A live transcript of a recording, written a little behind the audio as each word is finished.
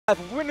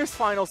Winners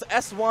finals,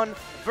 S1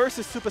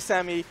 versus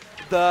Supahsemmie,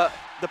 the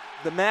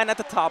man at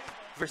the top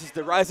versus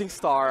the rising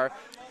star.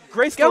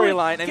 Great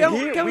storyline, and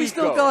can we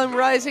still call him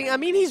rising? I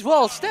mean, he's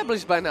well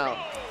established by now.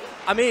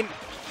 I mean,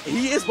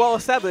 he is well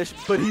established,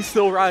 but he's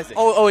still rising.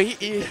 Oh,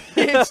 he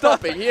ain't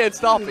stopping. He ain't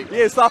stopping.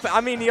 He ain't stopping.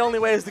 I mean, the only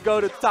way is to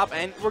go to the top,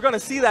 and we're gonna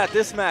see that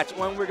this match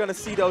when we're gonna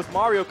see those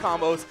Mario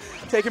combos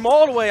take him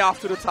all the way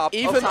off to the top.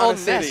 Even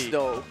on Ness,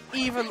 though.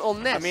 Even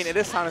on Ness. I mean, it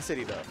is Town and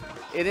City, though.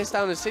 It is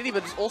Town and City,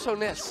 but it's also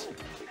Ness.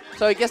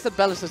 So I guess that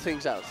balances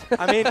things out.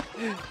 I mean,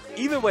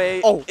 either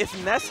way,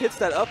 if Ness hits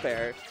that up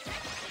air,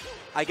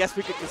 I guess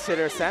we could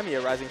consider Sammy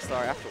a rising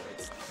star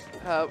afterwards.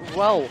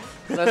 Well,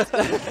 let's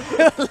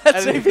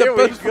save the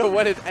post for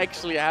when it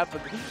actually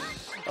happened.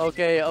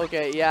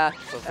 Okay, yeah.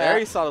 So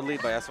very solid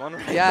lead by S1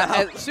 right yeah,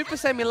 now. and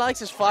Supahsemmie likes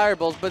his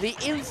fireballs, but he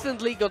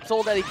instantly got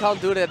told that he can't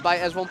do that by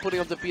S1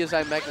 putting up the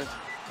PSI magnet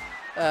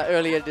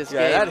earlier this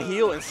game. Yeah, that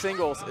heal in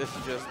singles is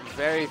just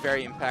very,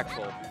 very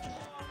impactful.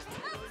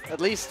 At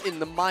least in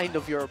the mind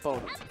of your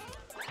opponent.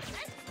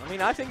 I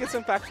mean, I think it's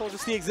impactful,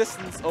 just the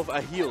existence of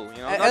a heal,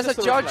 you know? As a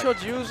charge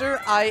shot user,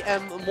 I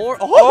am more...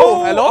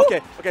 Oh, hello?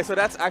 Okay, so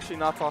that's actually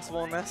not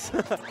possible in this.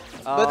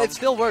 But it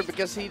still worked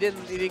because he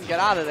didn't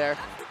get out of there.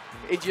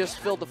 It just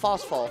filled the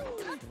fast fall.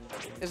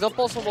 It's not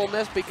possible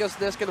Ness because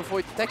Ness can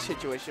avoid the tech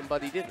situation,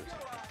 but he didn't.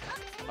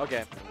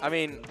 Okay, I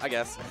mean, I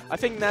guess. I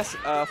think Ness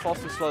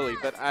falls too slowly,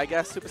 but I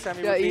guess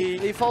Supahsemmie would be...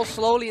 he falls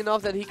slowly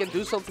enough that he can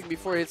do something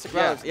before he hits the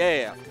ground.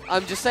 Yeah.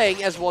 I'm just saying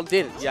S1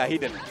 didn't. Yeah, he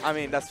didn't. I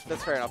mean, that's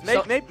fair enough.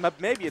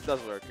 Maybe it does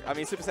work. I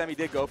mean, Supahsemmie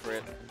did go for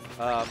it.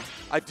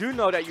 I do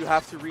know that you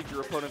have to read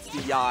your opponent's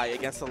DI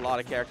against a lot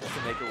of characters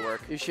to make it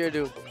work. You sure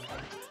do.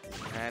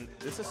 And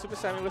this is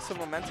Supahsemmie with some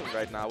momentum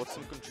right now, with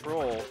some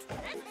control.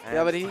 And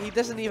yeah, but he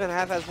doesn't even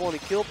have S1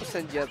 kill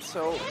percent yet,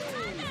 so...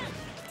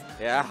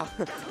 Yeah,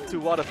 to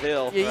what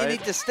avail, yeah, right? You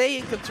need to stay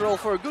in control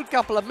for a good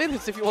couple of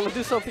minutes if you want to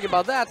do something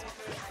about that.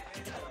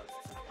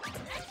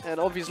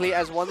 And obviously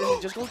S1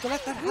 isn't just going to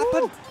let that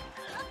happen.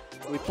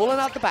 We're pulling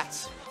out the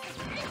bats.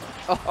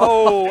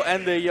 Oh,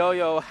 and the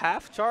yo-yo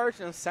half charge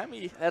and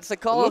semi. That's the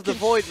call of the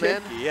void,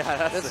 man.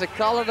 Yeah, that's the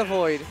call of the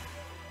void.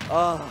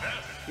 Oh,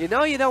 you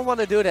know you don't want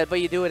to do that,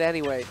 but you do it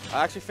anyway.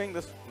 I actually think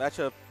this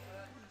matchup...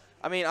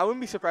 I mean, I wouldn't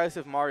be surprised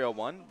if Mario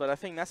won, but I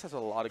think Ness has a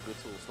lot of good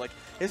tools. Like,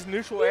 his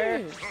neutral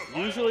air,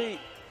 usually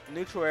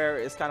neutral air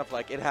is kind of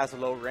like, it has a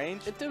low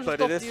range, but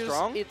it is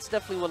strong. It's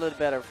definitely one of the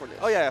better for this.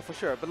 Oh yeah, for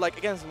sure. But like,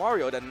 against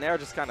Mario, that Nair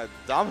just kind of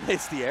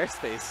dominates the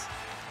airspace.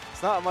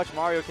 There's not much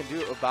Mario can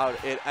do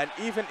about it, and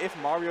even if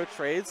Mario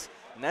trades,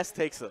 Ness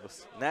takes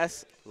those.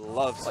 Ness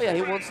loves Oh yeah,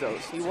 he wants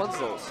those. He wants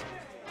those.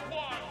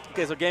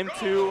 Okay, so game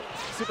 2,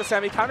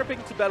 Supahsemmie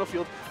counterpicking to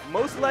Battlefield,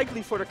 most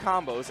likely for the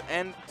combos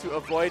and to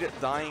avoid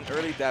dying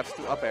early deaths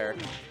to up air.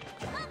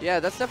 Yeah,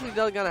 that's definitely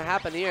not going to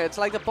happen here. It's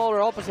like the polar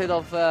opposite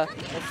of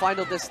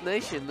Final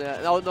Destination.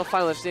 No, not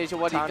Final Destination,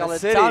 what do you call it?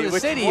 Town and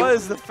City, which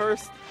was the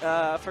first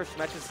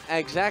matches.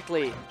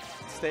 Exactly.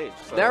 Stage.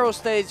 So. Narrow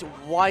stage,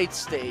 wide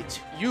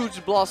stage.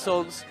 Huge blast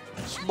zones,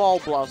 small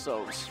blast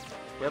zones.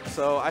 Yep,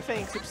 so I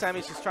think Supahsemmie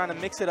is just trying to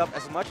mix it up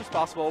as much as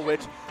possible, which,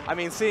 I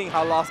mean, seeing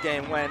how last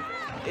game went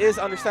is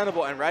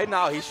understandable, and right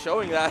now he's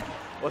showing that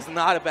was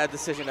not a bad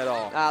decision at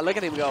all. Look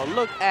at him go.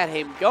 Look at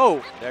him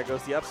go. There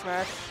goes the up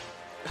smash.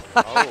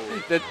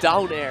 Oh. The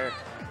down air.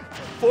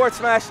 Forward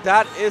smash,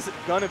 that is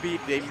going to be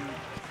the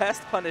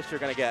best punish you're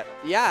going to get.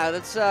 Yeah,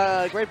 that's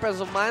a great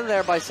presence of mind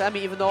there by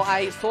Sammy, even though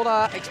I sort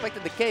of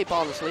expected the cape,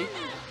 honestly.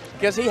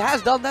 Because he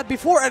has done that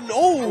before, and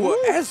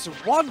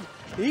S1,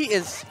 he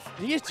is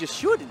just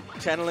shooting.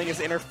 Channeling his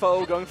inner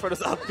foe, going for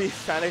those up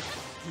beats, trying to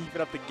keep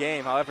up the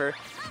game. However,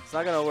 it's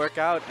not going to work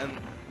out, and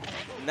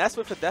Ness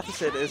with a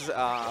deficit is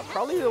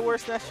probably the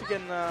worst Ness you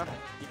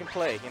can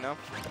play, you know?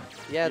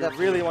 Yeah, you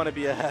really want to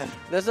be ahead.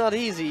 That's not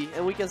easy,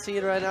 and we can see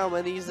it right now,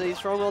 man. He's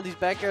throwing all these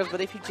back airs, but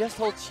if you just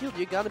hold shield,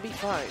 you're going to be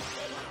fine.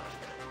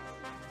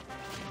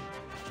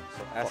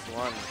 So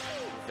S1,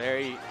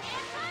 very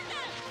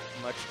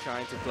much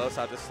trying to close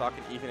out this stock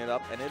and even it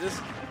up, and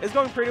it's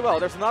going pretty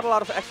well. There's not a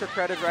lot of extra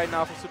credit right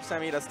now for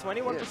Supahsemmie. That's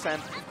 21%. Yeah.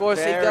 Of course,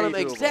 they got him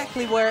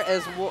exactly where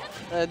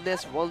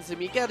Ness wants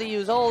him. You got to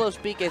use all those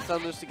PK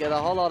Thunders to get a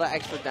whole lot of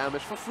extra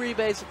damage for free,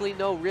 basically,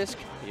 no risk.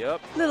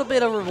 Yep. A little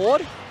bit of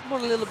reward. More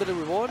a little bit of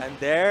reward. And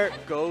there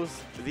goes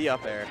the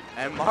up air.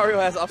 And Mario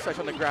has up smash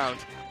on the ground.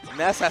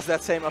 Ness has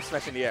that same up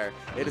smash in the air.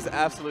 It is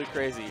absolutely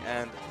crazy,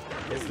 and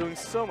it's doing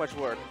so much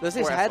work. Does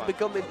his head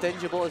become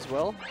intangible as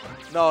well?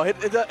 No,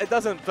 it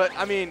doesn't, but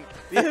I mean,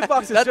 the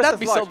hitbox is just that'd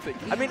be large. something.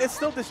 I mean, it's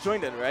still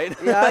disjointed, right?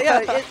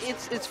 Yeah,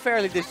 it's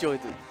fairly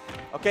disjointed.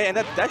 Okay, and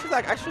that's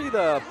like actually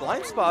the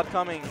blind spot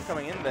coming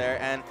in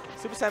there, and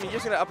Supahsemmie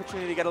using that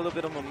opportunity to get a little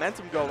bit of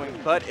momentum going,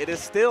 but it is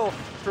still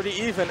pretty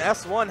even.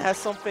 S1 has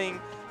something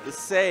to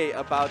say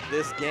about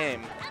this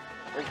game.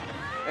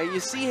 And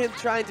you see him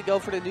trying to go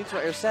for the neutral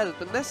air setup,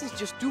 but Ness is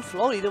just too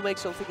floaty to make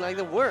something like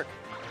that work.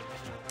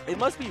 It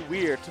must be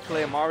weird to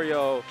play a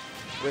Mario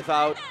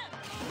without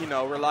you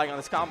know, relying on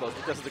his combos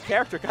because the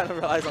character kind of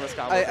relies on his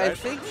combos. I Right?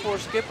 think for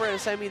Skipper and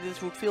Sammy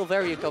this would feel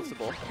very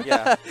uncomfortable.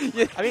 Yeah.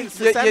 I mean,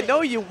 so you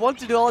know you want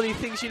to do all these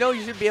things, you know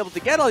you should be able to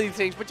get all these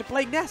things, but you're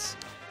playing Ness.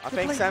 I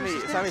think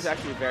Sammy's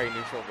actually very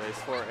neutral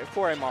based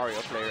for a Mario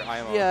player.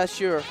 IMO. Yeah,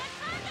 sure.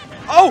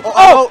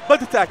 Oh!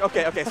 But attack.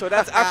 Okay. So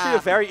that's actually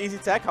a very easy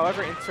tech.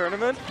 However, in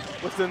tournament,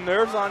 with the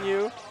nerves on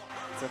you,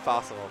 it's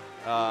impossible.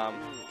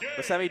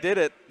 But Sammy did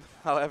it.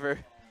 However,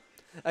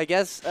 I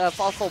guess fast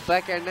fall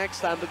back air next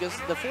time because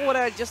the forward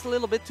air just a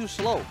little bit too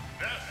slow.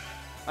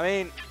 I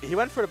mean, he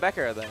went for the back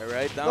air there,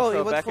 right? Down No, he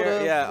throw went back for air.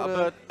 the- Yeah,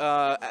 for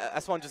but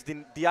S1 just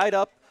DI'd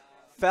up,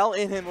 fell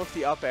in him with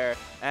the up air,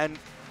 and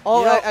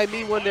Oh, you know, I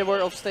mean when they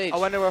were off stage. oh,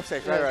 when they were off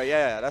stage, Yeah. right,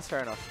 yeah, that's fair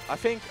enough. I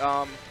think,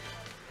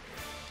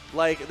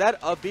 like, that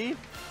up B,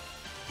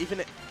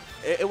 even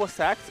it was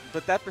sacked,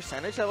 but that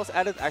percentage that was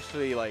added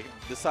actually, like,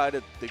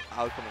 decided the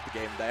outcome of the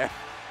game there.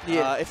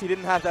 Yeah. If he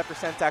didn't have that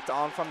percent tacked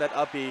on from that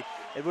up B,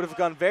 it would have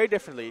gone very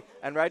differently.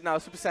 And right now,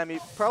 Supahsemmie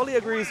probably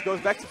agrees, goes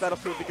back to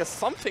Battlefield because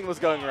something was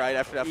going right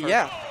after that first.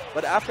 Yeah.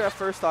 But after that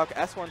first stock,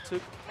 S1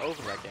 took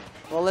over that game.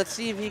 Well, let's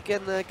see if he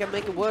can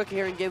make it work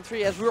here in game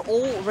 3 as we're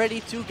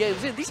already 2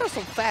 games in. These are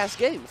some fast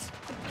games.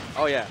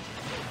 Oh yeah.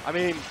 I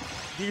mean,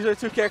 these are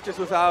 2 characters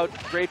without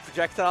great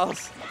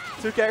projectiles,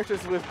 2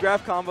 characters with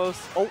grab combos,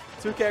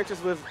 2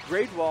 characters with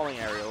great walling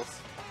aerials.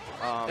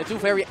 And 2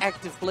 very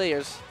active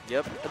players.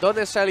 Yep. I don't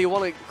necessarily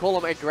want to call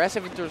them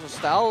aggressive in terms of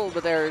style,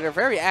 but they're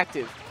very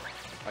active.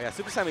 Oh yeah,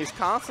 Supahsemmie is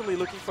constantly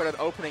looking for that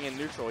opening in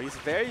neutral. He's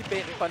very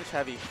bait and punch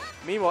heavy.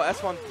 Meanwhile,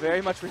 S1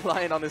 very much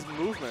reliant on his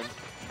movement.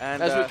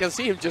 And As we can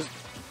see him just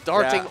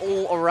darting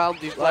all around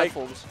these like,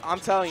 platforms. I'm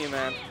telling you,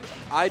 man,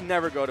 I'd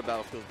never go to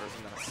Battlefield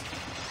versus Ness.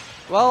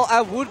 Well,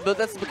 I would, but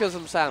that's because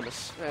I'm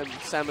Samus. And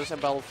Samus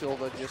and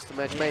Battlefield are just a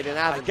match made in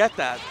I heaven. get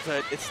that,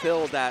 but it's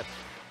still that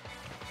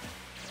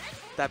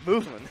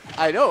movement.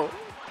 I know,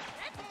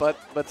 but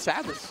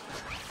Samus.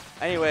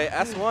 Anyway,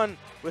 S1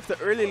 with the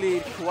early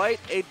lead, quite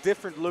a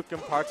different look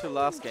compared to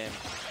last game.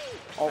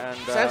 Oh, And,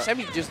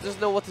 Sammy just doesn't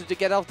know what to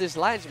get off this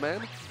ledge,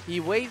 man. He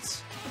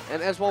waits,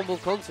 and S1 will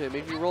come to him.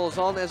 If he rolls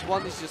on,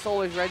 S1 is just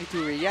always ready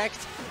to react.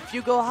 If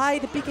you go high,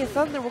 the PK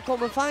Thunder will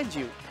come and find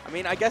you. I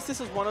mean, I guess this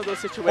is one of those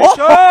situations.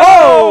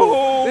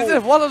 Oh! This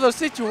is one of those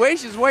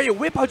situations where you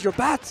whip out your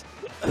bat.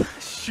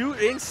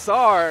 Shooting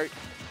star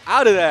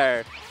out of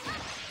there.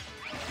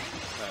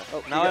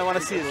 Oh, Now I want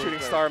to see the shooting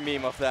star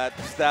meme of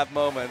that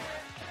moment.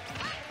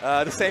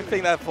 The same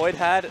thing that Void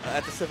had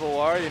at the Civil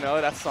War, you know,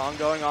 that song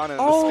going on in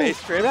the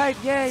space trip. Right,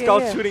 yeah, It's yeah,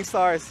 called yeah. Shooting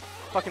Stars.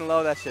 Fucking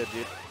love that shit,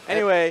 dude.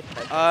 Anyway,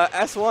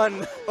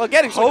 S1 Well,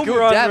 getting some home good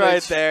run damage.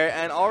 right there,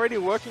 and already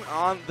working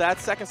on that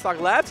second stock.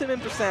 Labs him in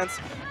percents.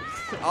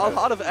 A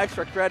lot of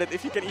extra credit,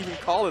 if you can even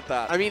call it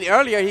that. I mean,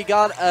 earlier he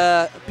got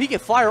PK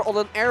Fire on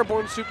an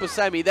airborne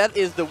Supahsemmie. That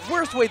is the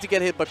worst way to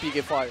get hit by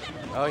PK Fire.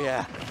 Oh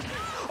yeah.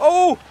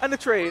 Oh, and the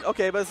trade.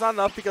 Okay, but it's not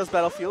enough because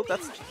Battlefield.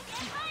 That's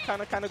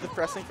kind of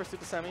depressing for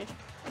Supahsemmie.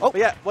 Oh, but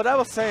yeah. What I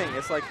was saying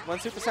is like when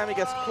Supahsemmie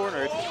gets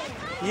cornered,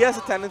 he has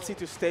a tendency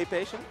to stay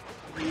patient.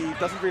 He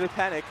doesn't really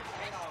panic.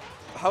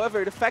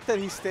 However, the fact that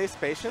he stays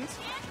patient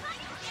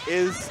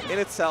is in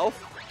itself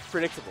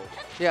predictable.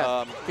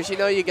 Yeah, because you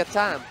know you get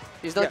time.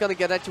 He's not Yeah. going to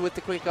get at you with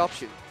the quick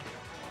option.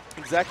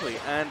 Exactly,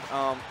 and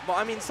well,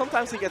 I mean,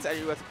 sometimes he gets at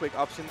you with a quick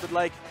option, but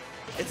like,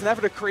 it's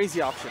never the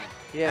crazy option.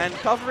 Yeah. And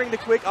covering the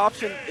quick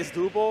option is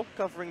doable.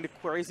 Covering the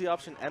crazy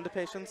option and the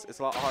patience is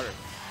a lot harder.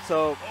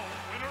 So,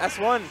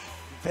 S1,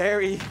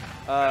 very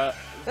clear.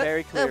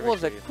 That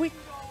was a victory.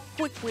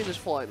 quick winners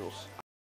finals.